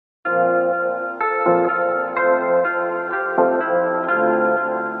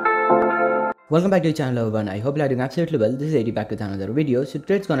Welcome back to the channel everyone. I hope you are doing absolutely well. This is 80 back with another video. So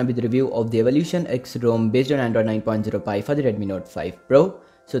today it's gonna be the review of the Evolution X ROM based on Android 9.0 Pie for the Redmi Note 5 Pro.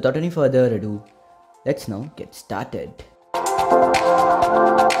 So without any further ado, let's now get started.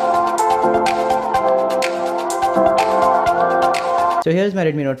 So here's my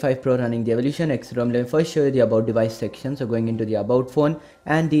Redmi Note 5 Pro running the Evolution X ROM. Let me first show you the about device section. So going into the about phone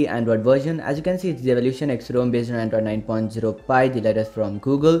and the Android version. As you can see, it's the Evolution X ROM based on Android 9.0 Pie, the latest from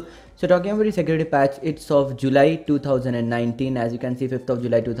Google. So talking about the security patch, it's of July 2019. As you can see, 5th of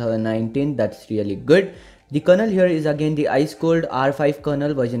July 2019. That's really good. The kernel here is again the ice cold R5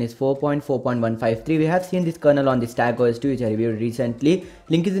 kernel. Version is 4.4.153. We have seen this kernel on the StackOS 2, which I reviewed recently.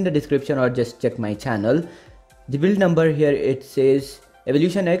 Link is in the description or just check my channel. The build number here, it says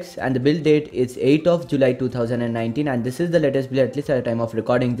Evolution X and the build date is 8th of July 2019, and this is the latest build at least at the time of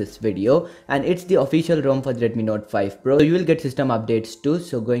recording this video, and it's the official ROM for the Redmi Note 5 Pro. So you will get system updates too.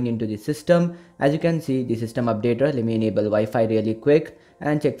 So going into the system, as you can see the system updater, let me enable Wi-Fi really quick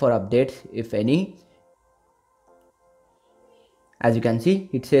and check for updates if any. As you can see,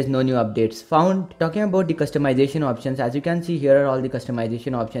 it says no new updates found. Talking about the customization options, as you can see here are all the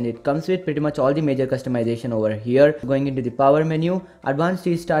customization options. It comes with pretty much all the major customization over here. Going into the power menu, advanced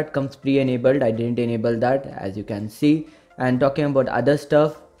restart comes pre-enabled. I didn't enable that, as you can see. And talking about other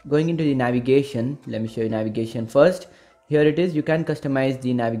stuff, going into the navigation, let me show you navigation first. Here it is, you can customize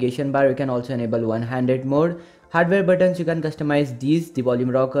the navigation bar. You can also enable one-handed mode. Hardware buttons, you can customize these, the volume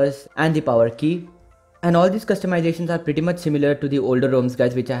rockers and the power key. And all these customizations are pretty much similar to the older ROMs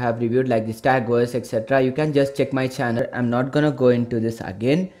guys, which I have reviewed, like the StackOS, etc. You can just check my channel. I'm not gonna go into this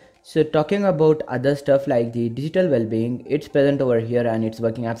again. So talking about other stuff like the digital well-being, it's present over here and it's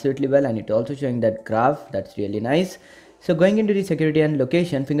working absolutely well, and it's also showing that graph. That's really nice. So going into the security and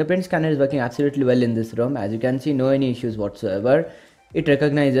location, fingerprint scanner is working absolutely well in this ROM. As you can see, no any issues whatsoever. It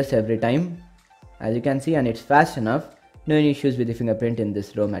recognizes every time, as you can see, and it's fast enough. No any issues with the fingerprint in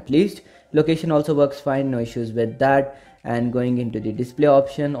this ROM at least. Location also works fine, no issues with that. And going into the display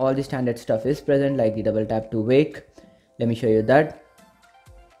option, all the standard stuff is present, like the double tap to wake. Let me show you that.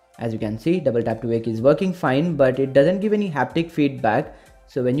 As you can see, double tap to wake is working fine, but it doesn't give any haptic feedback.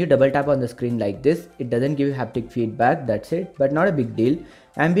 So when you double tap on the screen like this, it doesn't give you haptic feedback, that's it, but not a big deal.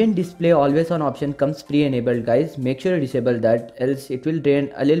 Ambient display always on option comes pre-enabled guys. Make sure you disable that, else it will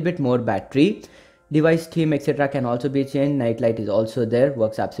drain a little bit more battery. Device theme etc can also be changed. Night light is also there,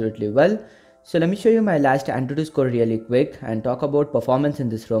 works absolutely well. So let me show you my last Antutu score really quick and talk about performance in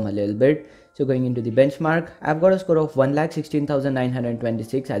this ROM a little bit. So going into the benchmark, I've got a score of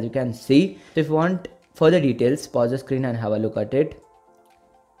 1,16,926 as you can see. So if you want further details, pause the screen and have a look at it.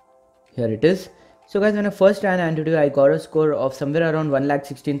 Here it is. So guys, when I first ran Antutu, I got a score of somewhere around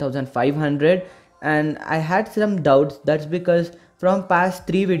 1,16,500, and I had some doubts. That's because from past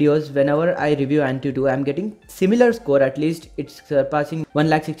 3 videos, whenever I review Antutu, I'm getting similar score, at least it's surpassing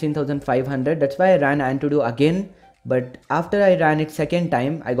 1,16,500. That's why I ran Antutu again. But after I ran it second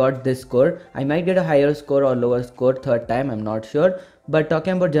time, I got this score. I might get a higher score or lower score third time, I'm not sure. But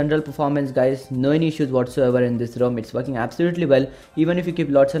talking about general performance guys, no any issues whatsoever in this ROM. It's working absolutely well. Even if you keep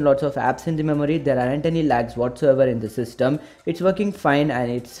lots and lots of apps in the memory, there aren't any lags whatsoever in the system. It's working fine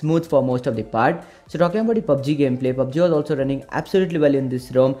and it's smooth for most of the part. So talking about the PUBG gameplay, PUBG was also running absolutely well in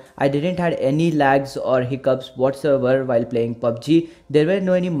this ROM. I didn't had any lags or hiccups whatsoever while playing PUBG. There were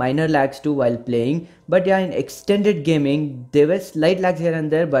no any minor lags too while playing. But yeah, in extended gaming, there were slight lags here and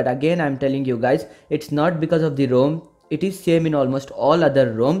there. But again, I'm telling you guys, it's not because of the ROM. It is same in almost all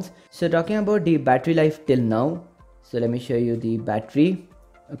other ROMs. So talking about the battery life till now. So let me show you the battery.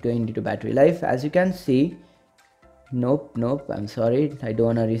 Going into battery life. As you can see, nope, I'm sorry. I don't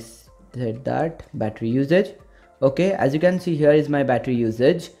want to reset that. Battery usage. Okay, as you can see, here is my battery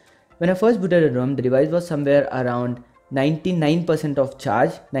usage. When I first booted a ROM, the device was somewhere around 99% of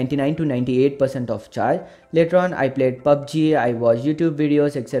charge, 99 to 98% of charge. Later on I played PUBG, I watched YouTube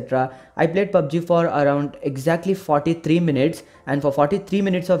videos etc. I played PUBG for around exactly 43 minutes, and for 43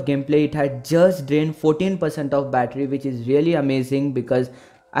 minutes of gameplay it had just drained 14% of battery, which is really amazing because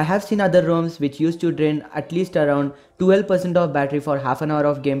I have seen other ROMs which used to drain at least around 12% of battery for half an hour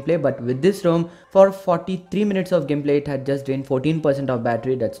of gameplay, but with this ROM for 43 minutes of gameplay it had just drained 14% of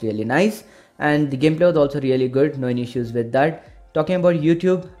battery. That's really nice. And the gameplay was also really good, no any issues with that. Talking about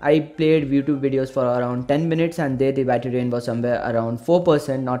YouTube, I played YouTube videos for around 10 minutes and there the battery drain was somewhere around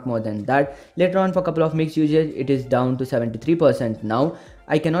 4%, not more than that. Later on for a couple of mixed usage, it is down to 73% now.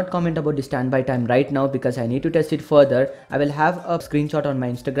 I cannot comment about the standby time right now because I need to test it further. I will have a screenshot on my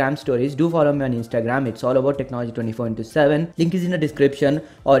Instagram stories. Do follow me on Instagram. It's all about technology 24/7. Link is in the description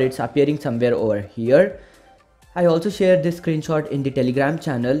or it's appearing somewhere over here. I also shared this screenshot in the Telegram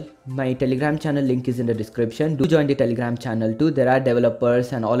channel. My Telegram channel link is in the description. Do join the Telegram channel too. There are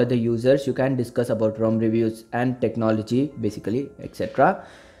developers and all other users. You can discuss about ROM reviews and technology basically, etc.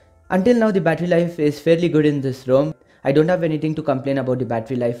 Until now the battery life is fairly good in this ROM. I don't have anything to complain about the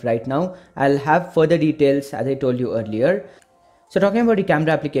battery life right now. I'll have further details as I told you earlier. So talking about the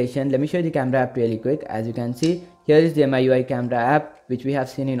camera application, let me show you the camera app really quick. As you can see, here is the MIUI camera app, which we have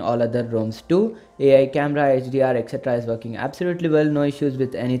seen in all other ROMs too. AI camera, HDR, etc. is working absolutely well. No issues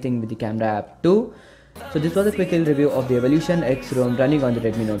with anything with the camera app too. So this was a quick little review of the Evolution X ROM running on the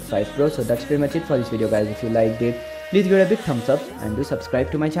Redmi Note 5 Pro. So that's pretty much it for this video guys. If you liked it, please give it a big thumbs up and do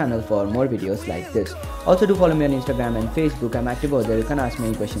subscribe to my channel for more videos like this. Also do follow me on Instagram and Facebook. I'm active over there. You can ask me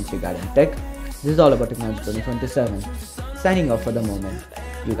any questions regarding tech. This is all about technology 2027. Signing off for the moment.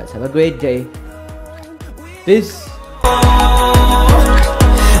 You guys have a great day. Peace.